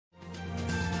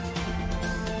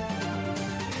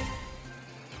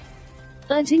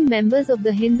urging members of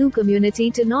the Hindu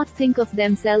community to not think of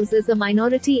themselves as a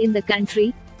minority in the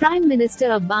country. Prime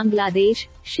Minister of Bangladesh,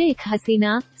 Sheikh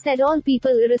Hasina, said all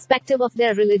people irrespective of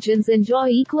their religions enjoy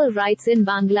equal rights in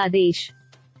Bangladesh.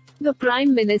 The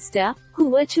Prime Minister,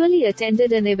 who virtually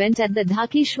attended an event at the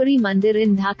Dhakeshwari Mandir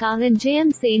in Dhaka and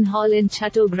J.M. Sain Hall in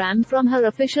Chattogram from her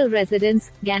official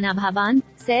residence, Gana Bhavan,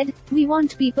 said, "We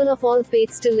want people of all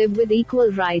faiths to live with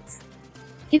equal rights.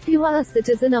 If you are a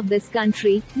citizen of this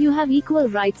country, you have equal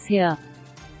rights here.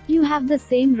 You have the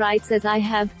same rights as I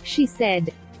have," she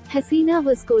said. Hasina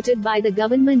was quoted by the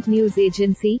government news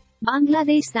agency,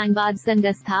 Bangladesh Sangbad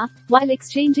Sangastha, while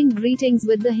exchanging greetings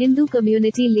with the Hindu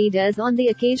community leaders on the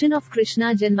occasion of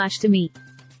Krishna Janmashtami.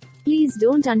 "Please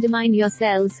don't undermine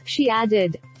yourselves," she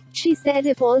added. She said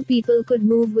if all people could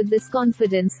move with this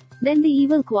confidence, then the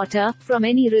evil quarter, from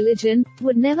any religion,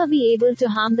 would never be able to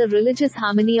harm the religious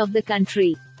harmony of the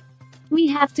country. "We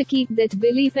have to keep that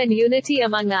belief and unity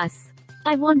among us.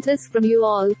 I want this from you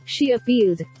all," she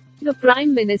appealed. The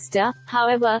Prime Minister,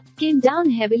 however, came down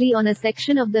heavily on a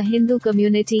section of the Hindu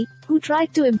community, who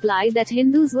tried to imply that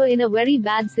Hindus were in a very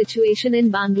bad situation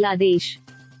in Bangladesh.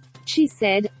 She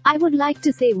said, "I would like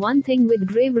to say one thing with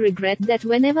grave regret that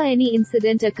whenever any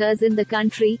incident occurs in the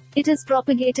country, it is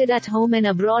propagated at home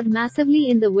and abroad massively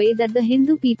in the way that the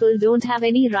Hindu people don't have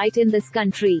any right in this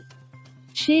country."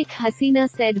 Sheikh Hasina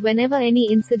said whenever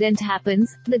any incident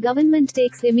happens, the government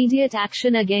takes immediate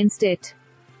action against it.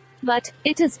 But,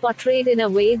 it is portrayed in a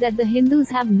way that the Hindus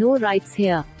have no rights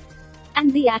here.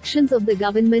 And the actions of the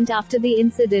government after the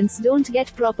incidents don't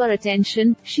get proper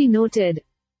attention, she noted.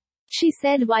 She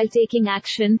said while taking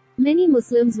action, many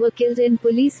Muslims were killed in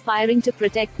police firing to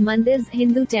protect mandirs,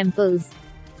 Hindu temples.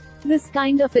 This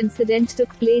kind of incident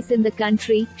took place in the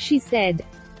country, she said.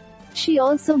 She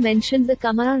also mentioned the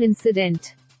Kamara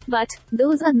incident. But,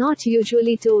 those are not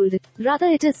usually told, rather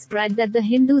it is spread that the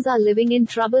Hindus are living in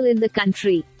trouble in the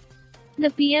country. The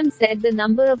PM said the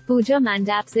number of puja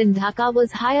mandaps in Dhaka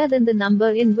was higher than the number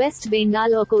in West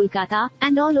Bengal or Kolkata,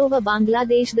 and all over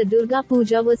Bangladesh the Durga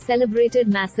Puja was celebrated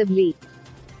massively.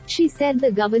 She said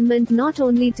the government not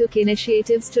only took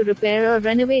initiatives to repair or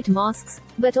renovate mosques,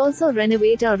 but also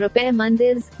renovate or repair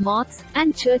mandirs, mosques,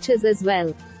 and churches as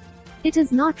well. "It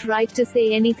is not right to say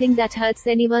anything that hurts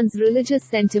anyone's religious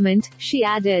sentiment," she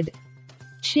added.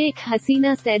 Sheikh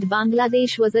Hasina said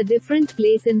Bangladesh was a different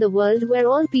place in the world where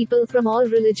all people from all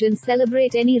religions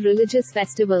celebrate any religious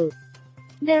festival.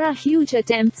 There are huge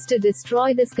attempts to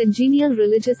destroy this congenial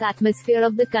religious atmosphere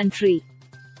of the country.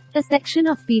 A section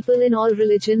of people in all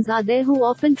religions are there who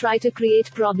often try to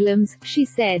create problems, she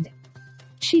said.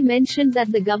 She mentioned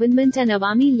that the government and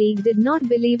Awami League did not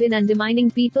believe in undermining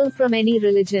people from any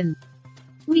religion.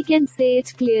 "We can say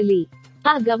it clearly.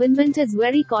 Our government is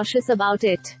very cautious about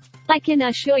it. I can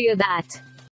assure you that."